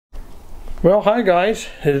Well, hi guys,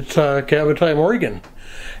 it's Cabin Time Oregon,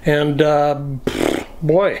 and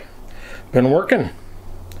boy, been working.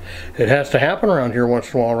 It has to happen around here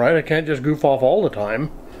once in a while, right? I can't just goof off all the time.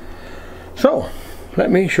 So, let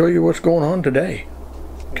me show you what's going on today.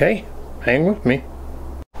 Okay, hang with me.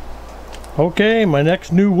 Okay, my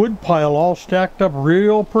next new wood pile all stacked up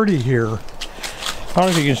real pretty here. I don't know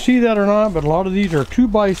if you can see that or not, but a lot of these are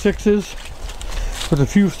 2x6s with a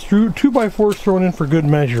few 2x4s thrown in for good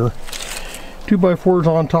measure. 2x4s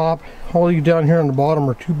on top. All these down here on the bottom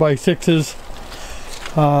are 2x6s.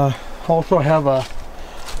 Also have a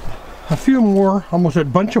few more, almost a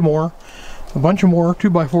bunch of more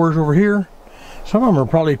 2x4s over here. Some of them are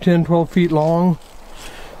probably 10-12 feet long,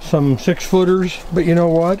 some 6-footers, but you know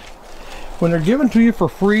what? When they're given to you for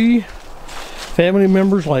free, family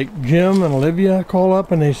members like Jim and Olivia call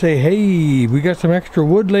up and they say, hey, we got some extra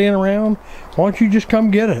wood laying around, why don't you just come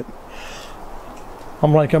get it?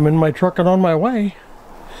 I'm like, I'm in my truck and on my way.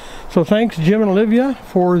 So thanks Jim and Olivia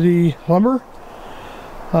for the lumber.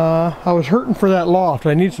 I was hurting for that loft.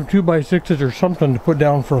 I need some 2x6s or something to put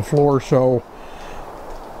down for a floor, so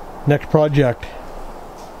next project.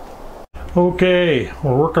 Okay,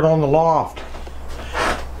 we're working on the loft.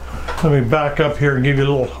 Let me back up here and give you a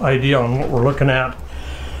little idea on what we're looking at.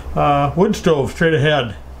 Wood stove straight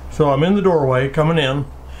ahead. So I'm in the doorway coming in.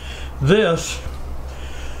 This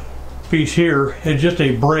piece here is just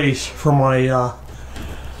a brace for my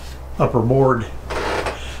upper board.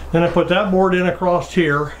 Then I put that board in across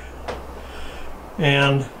here,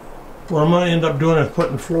 and what I'm going to end up doing is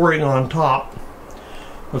putting flooring on top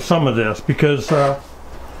of some of this, because let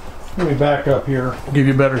me back up here, give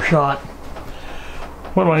you a better shot.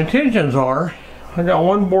 What my intentions are, I got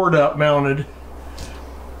one board up mounted.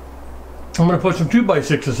 I'm going to put some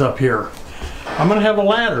 2x6s up here. I'm going to have a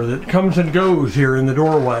ladder that comes and goes here in the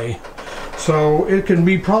doorway. So it can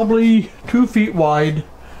be probably 2 feet wide,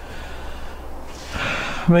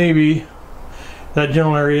 maybe, that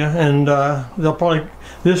general area, and they'll probably,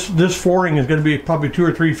 this flooring is going to be probably 2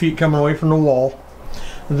 or 3 feet coming away from the wall.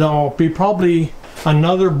 There'll be probably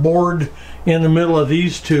another board in the middle of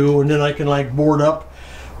these two, and then I can like board up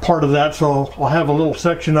part of that, so I'll have a little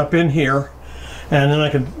section up in here, and then I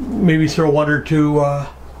can maybe throw 1 or 2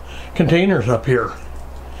 containers up here.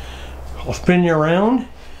 I'll spin you around.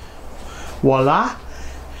 Voila,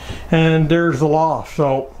 and there's the loft.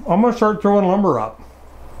 So I'm going to start throwing lumber up.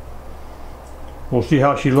 We'll see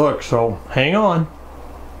how she looks, so hang on.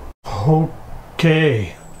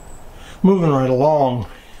 Okay, moving right along.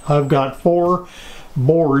 I've got 4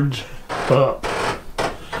 boards up.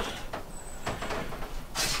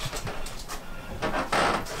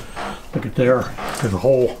 Look at there, there's a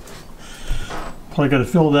hole. Probably got to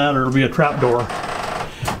fill that or it'll be a trap door.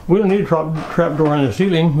 We don't need a trap door in the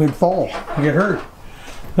ceiling, we'd fall and get hurt.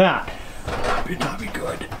 That would not be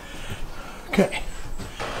good. Okay.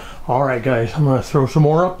 Alright guys, I'm going to throw some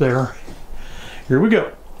more up there. Here we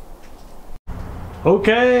go.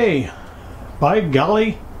 Okay. By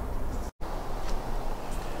golly.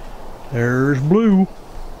 There's Blue.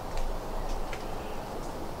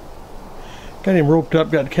 Got him roped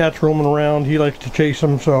up, got cats roaming around. He likes to chase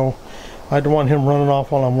them, so I don't want him running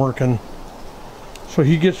off while I'm working. So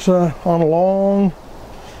he gets on a long,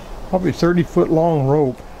 probably 30-foot long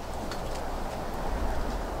rope.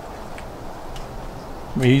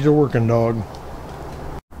 I mean, he's a working dog.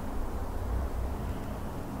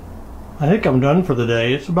 I think I'm done for the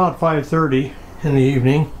day. It's about 5:30 in the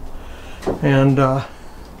evening, and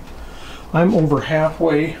I'm over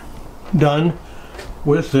halfway done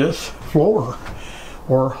with this floor,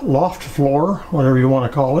 or loft floor, whatever you want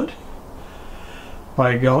to call it.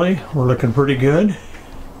 By golly, we're looking pretty good.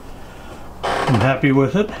 I'm happy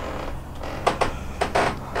with it.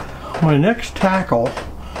 My next tackle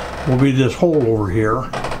will be this hole over here.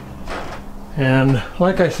 And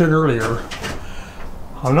like I said earlier,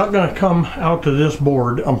 I'm not going to come out to this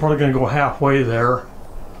board. I'm probably going to go halfway there,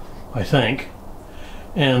 I think.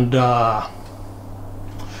 And that'll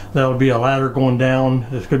be a ladder going down.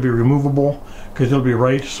 It's going to be removable because it'll be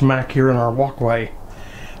right smack here in our walkway,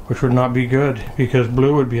 which would not be good because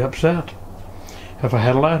Blue would be upset if I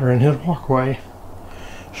had a ladder in his walkway.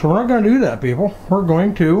 So we're not going to do that, people. We're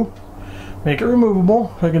going to make it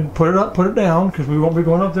removable. I can put it up, put it down, because we won't be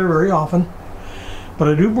going up there very often. But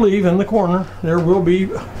I do believe in the corner there will be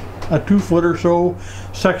a 2-foot or so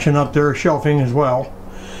section up there, shelving as well.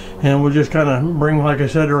 And we'll just kind of bring, like I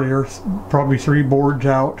said earlier, probably 3 boards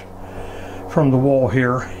out from the wall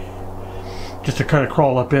here, just to kind of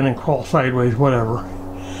crawl up in and crawl sideways, whatever.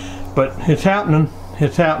 But it's happening.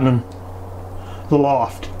 It's happening. The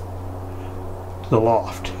loft. The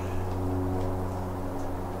loft.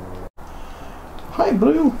 Hi,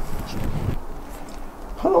 Blue.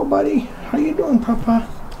 Hello, buddy. How you doing, Papa?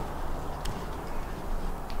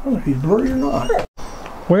 I don't know if he's blurry or not.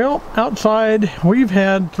 Well, outside we've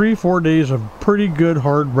had 3-4 days of pretty good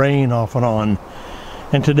hard rain off and on.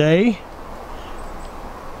 And today,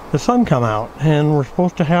 the sun come out. And we're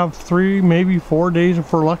supposed to have 3, maybe 4 days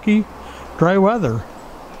if we're lucky, dry weather.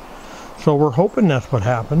 So we're hoping that's what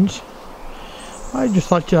happens. I just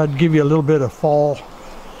thought I'd give you a little bit of fall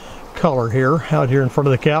color here, out here in front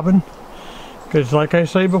of the cabin. Because like I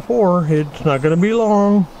say before, it's not going to be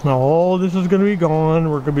long. All this is going to be gone.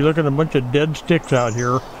 We're going to be looking at a bunch of dead sticks out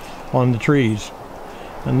here on the trees.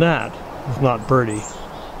 And that is not pretty.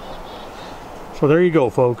 So there you go,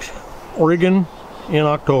 folks. Oregon in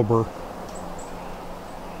October.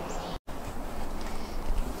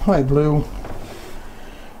 Hi, Blue.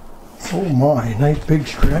 Oh my, nice big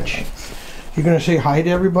stretch. You going to say hi to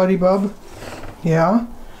everybody, bub? Yeah?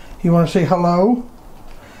 You want to say hello?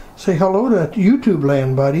 Say hello to YouTube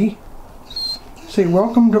land, buddy. Say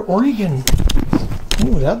welcome to Oregon.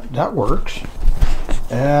 Oh, that works.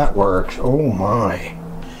 That works. Oh my.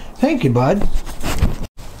 Thank you, bud.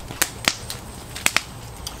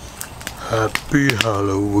 Happy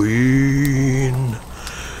Halloween.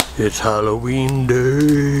 It's Halloween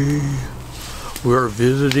Day. We're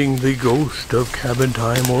visiting the ghost of Cabin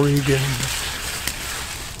Time, Oregon.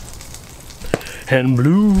 And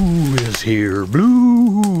Blue is here.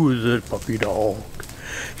 Blue is a puppy dog.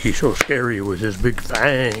 He's so scary with his big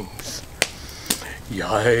fangs.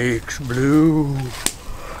 Yikes, Blue.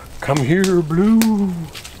 Come here, Blue.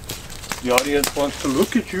 The audience wants to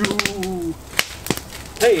look at you.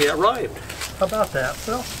 Hey, it arrived. How about that?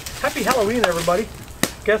 Well, happy Halloween, everybody.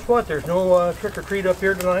 Guess what? There's no trick-or-treat up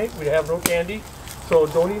here tonight. We have no candy. So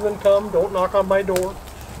don't even come. Don't knock on my door.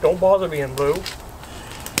 Don't bother me in Blue.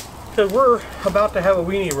 Because we're about to have a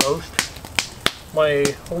weenie roast. My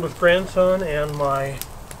oldest grandson and my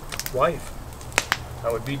wife.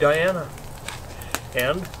 That would be Diana.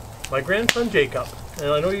 And my grandson Jacob.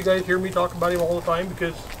 And I know you guys hear me talk about him all the time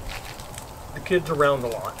because the kid's around a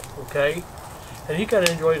lot, okay? And he kind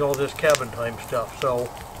of enjoys all this cabin time stuff. So,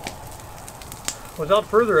 without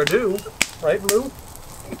further ado, right, Blue?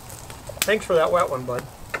 Thanks for that wet one, bud.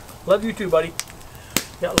 Love you too, buddy.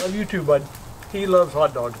 Yeah, love you too, bud. He loves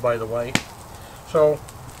hot dogs, by the way. So,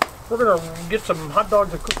 we're going to get some hot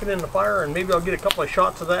dogs cooking in the fire, and maybe I'll get a couple of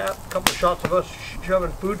shots of that, a couple of shots of us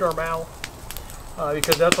shoving food in our mouth,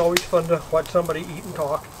 because that's always fun to watch somebody eat and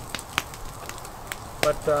talk.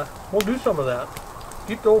 But we'll do some of that.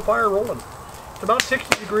 Keep the old fire rolling. It's about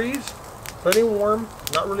 60 degrees, plenty warm,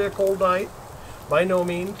 not really a cold night, by no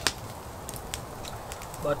means.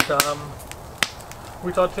 But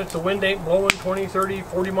we thought since the wind ain't blowing 20, 30,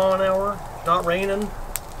 40 mile an hour, not raining,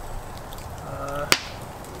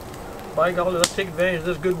 by golly, let's take advantage of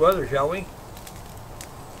this good weather, shall we?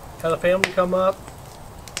 Had a family come up,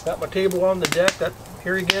 got my table on the deck, that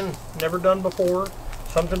here again, never done before,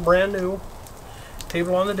 something brand new.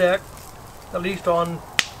 Table on the deck, at least on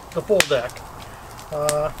the full deck.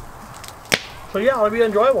 So yeah, it'll be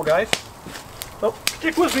enjoyable, guys. So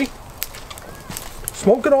stick with me.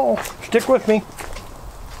 Smoke it all. Stick with me.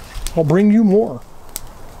 I'll bring you more.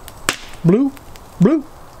 Blue, Blue.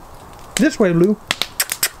 This way, Blue.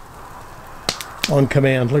 On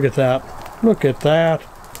command. Look at that. Look at that.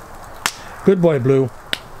 Good boy, Blue.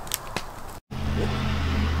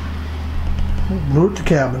 Blue at the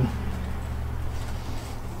cabin.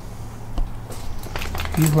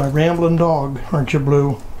 He's my rambling dog, aren't you,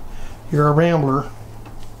 Blue? You're a rambler.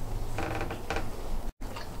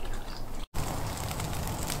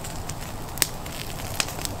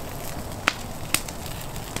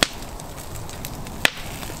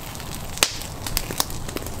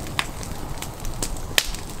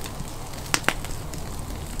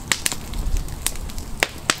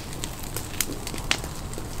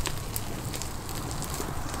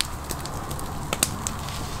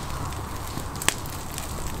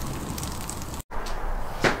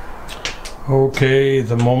 Okay,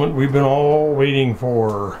 the moment we've been all waiting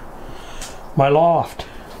for. My loft.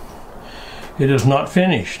 It is not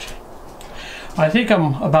finished. I think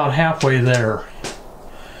I'm about halfway there.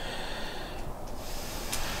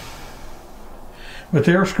 But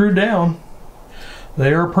they are screwed down.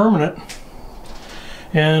 They are permanent.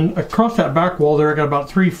 And across that back wall there I got about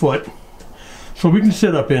 3 foot. So we can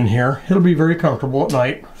sit up in here. It'll be very comfortable at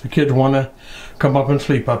night if the kids want to come up and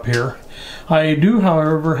sleep up here. I do,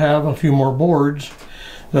 however, have a few more boards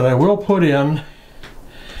that I will put in,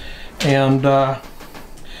 and I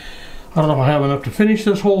don't know if I have enough to finish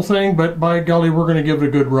this whole thing, but by golly, we're going to give it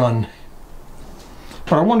a good run.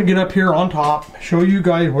 But I want to get up here on top, show you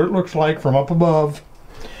guys what it looks like from up above.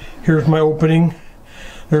 Here's my opening.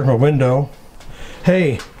 There's my window.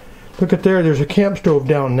 Hey, look at there. There's a camp stove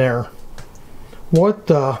down there. What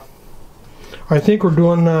the? I think we're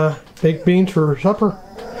doing baked beans for supper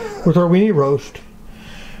with our weenie roast.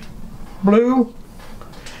 Blue.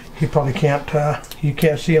 You probably can't. You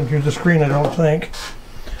can't see him through the screen, I don't think.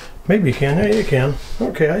 Maybe you can. Yeah, you can.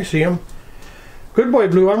 Okay, I see him. Good boy,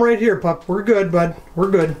 Blue. I'm right here, pup. We're good, bud.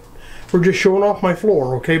 We're good. We're just showing off my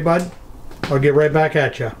floor, okay, bud? I'll get right back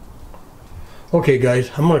at you. Okay,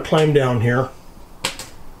 guys, I'm going to climb down here.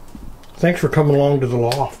 Thanks for coming along to the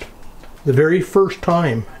loft. The very first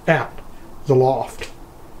time at the loft.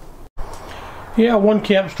 Yeah, one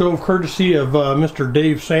camp stove courtesy of Mr.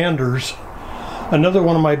 Dave Sanders. Another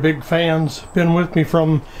one of my big fans. Been with me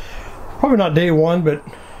from probably not day one, but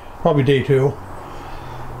probably day two.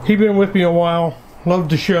 He's been with me a while.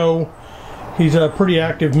 Loved the show. He's a pretty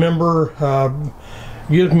active member.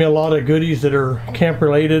 Gives me a lot of goodies that are camp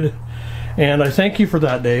related. And I thank you for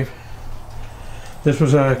that, Dave. This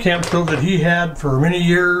was a camp stove that he had for many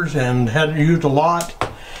years and hadn't used a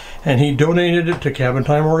lot. And he donated it to Cabin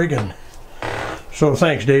Time Oregon. So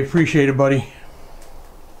thanks, Dave. Appreciate it, buddy.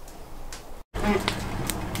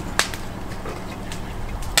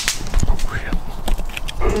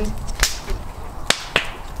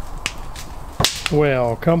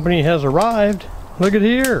 Well, company has arrived. Look at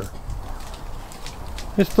here.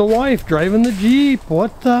 It's the wife driving the Jeep.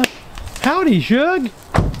 What the? Howdy, Shug.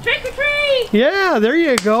 Trick or treat! Yeah, there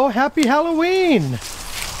you go. Happy Halloween.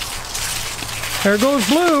 There goes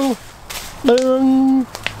Blue.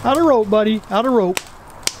 Out of rope, buddy. Out of rope.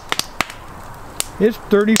 It's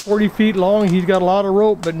 30, 40 feet long. He's got a lot of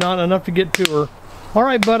rope, but not enough to get to her. All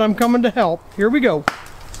right, bud, I'm coming to help. Here we go.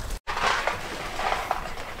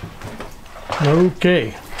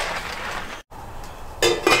 Okay.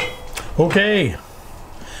 Okay.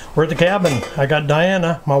 We're at the cabin. I got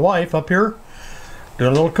Diana, my wife, up here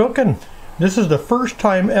doing a little cooking. This is the first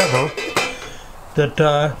time ever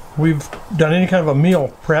that we've done any kind of a meal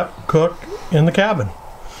prep cook in the cabin.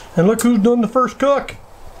 And look who's doing the first cook.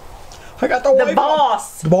 I got the wife.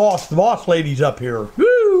 Boss. The boss lady's up here.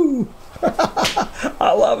 Woo!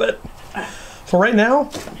 I love it. So right now,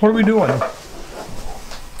 what are we doing?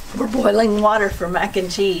 We're boiling water for mac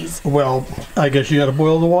and cheese. Well, I guess you got to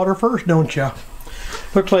boil the water first, don't you?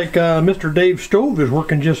 Looks like Mr. Dave's stove is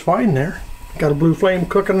working just fine there. Got a blue flame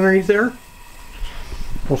cooking underneath there.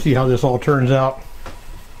 We'll see how this all turns out.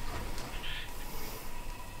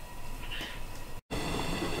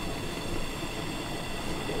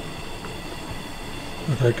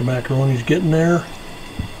 Looks like the macaroni's getting there.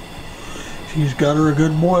 She's got her a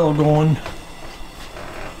good boil going.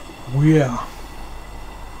 Oh yeah.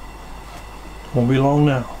 Won't be long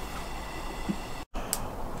now.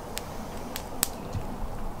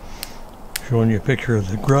 Showing you a picture of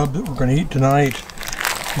the grub that we're going to eat tonight.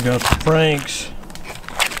 We got some Franks.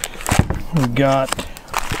 We got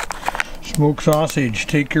smoked sausage.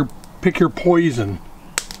 Pick your poison.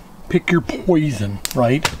 Pick your poison,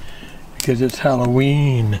 right? Because it's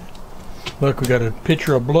Halloween. Look, we got a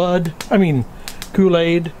pitcher of blood. I mean,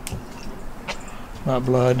 Kool-Aid. Not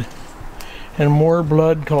blood. And more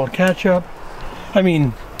blood called ketchup.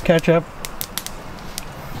 Ketchup.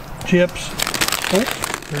 Chips. Oh,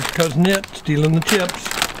 there's Cousin It stealing the chips.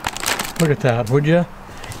 Look at that, would you?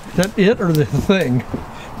 Is that it or the thing?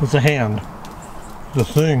 With the hand. The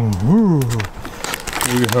thing. Ooh.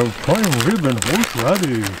 We have prime rib and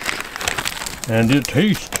horseradish. And it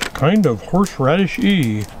tastes kind of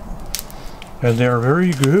horseradish-y. And they are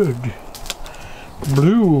very good.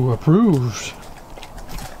 Blue approves.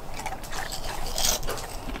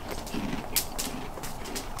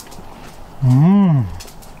 Mmm.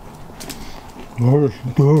 That is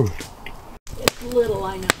good. It's little,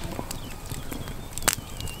 I know.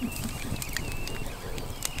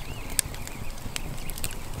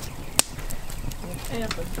 What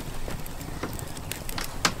happened?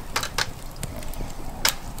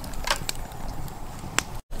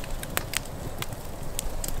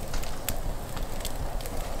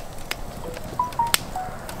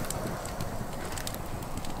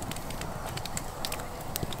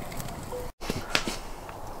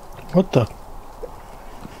 What the?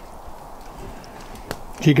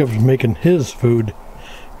 Jacob's making his food.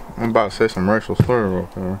 I'm about to say some racial slur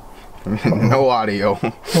real quick. No audio.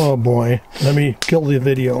 Oh boy. Let me kill the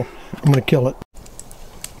video. I'm gonna kill it.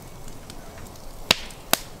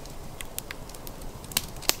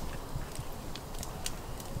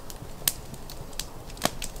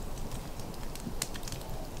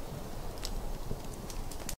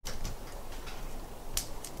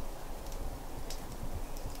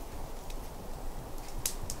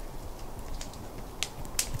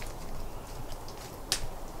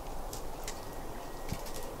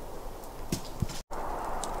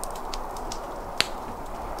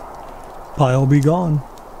 pile be gone.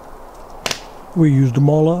 We used them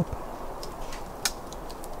all up.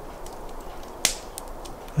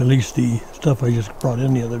 At least the stuff I just brought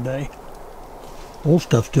in the other day. Old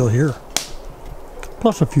stuff's still here.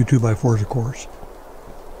 Plus a few 2x4s, of course.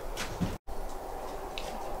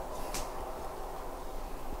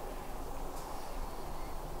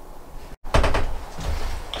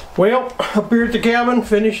 Well, up here at the cabin,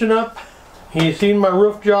 finishing up. He's seen my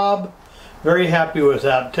roof job. Very happy with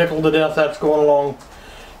that. Tickled to death that's going along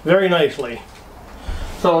very nicely.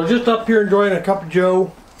 So just up here enjoying a cup of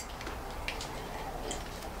joe.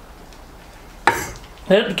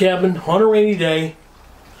 At the cabin on a rainy day.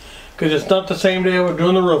 Because it's not the same day I was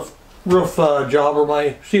doing the roof job or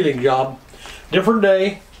my ceiling job. Different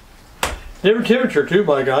day. Different temperature too,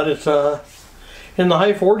 by God. It's in the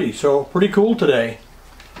high 40s, so pretty cool today.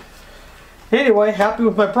 Anyway, happy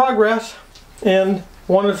with my progress, and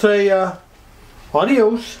want to say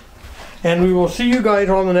adios, and we will see you guys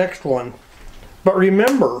on the next one. But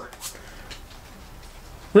remember,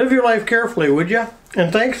 live your life carefully, would you?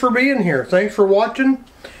 And thanks for being here. Thanks for watching.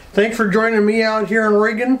 Thanks for joining me out here in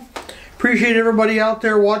Oregon. Appreciate everybody out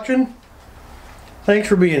there watching. Thanks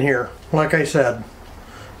for being here. Like I said,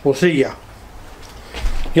 we'll see ya.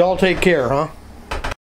 Y'all take care, huh?